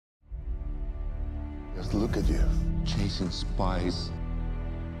Just look at you. Chasing spies.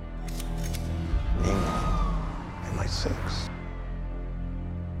 England, MI6.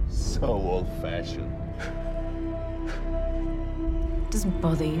 So old-fashioned. Doesn't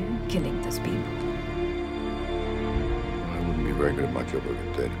bother you killing those people? I wouldn't be very good at my job if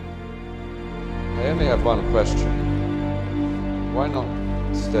it did. I only have one question. Why not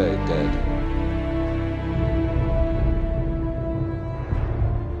stay dead?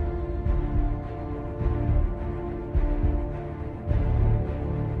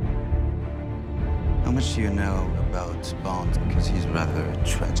 How much do you know about Bond? Because he's rather a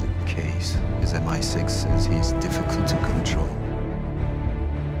tragic case. His MI6 says he's difficult to control.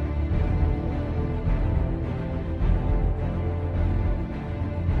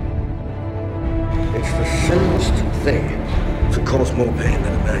 It's the simplest thing to cause more pain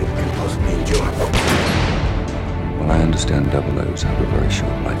than a man can possibly endure. Well, I understand double O's have a very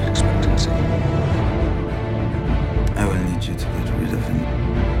short life expectancy. I will need you to get rid of him.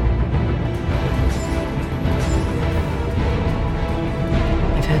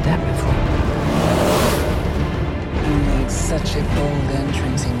 I've heard that before. You made such a bold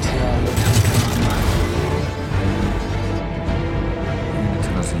entrance into your little drama. You need to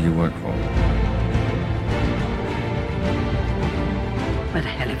tell us who you work for. Where the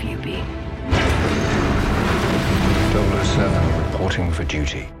hell have you been? 007 reporting for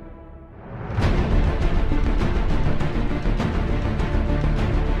duty.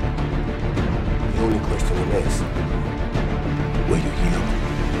 The only question is, will you yield?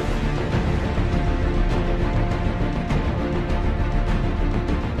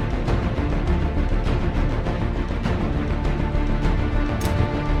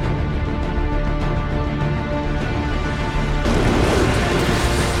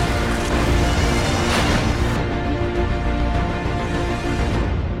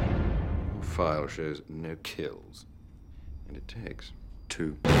 File shows no kills, and it takes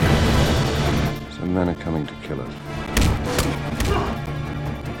 2. Some men are coming to kill us.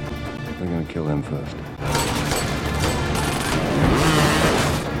 We're going to kill them first.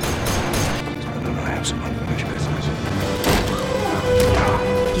 And I have some unfinished business.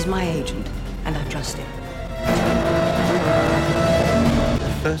 He's my agent, and I trust him.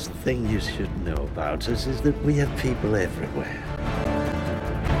 The first thing you should know about us is that we have people everywhere.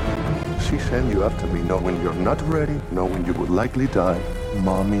 She sent you after me knowing you're not ready, knowing you would likely die.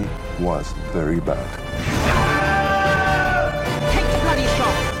 Mommy was very bad. Take the bloody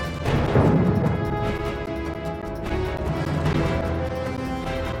shot!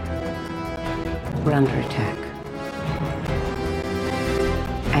 We're under attack.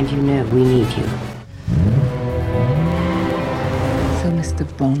 And you know we need you. So, Mr.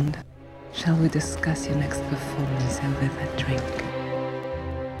 Bond, shall we discuss your next performance over that drink?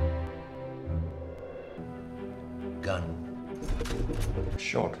 Gun.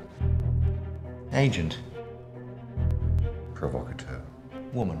 Shot. Agent. Provocateur.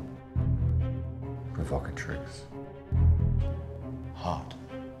 Woman. Provocatrix. Heart.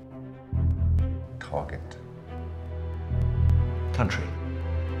 Target. Country.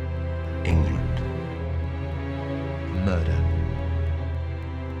 England. Murder.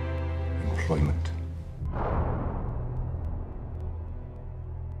 Employment.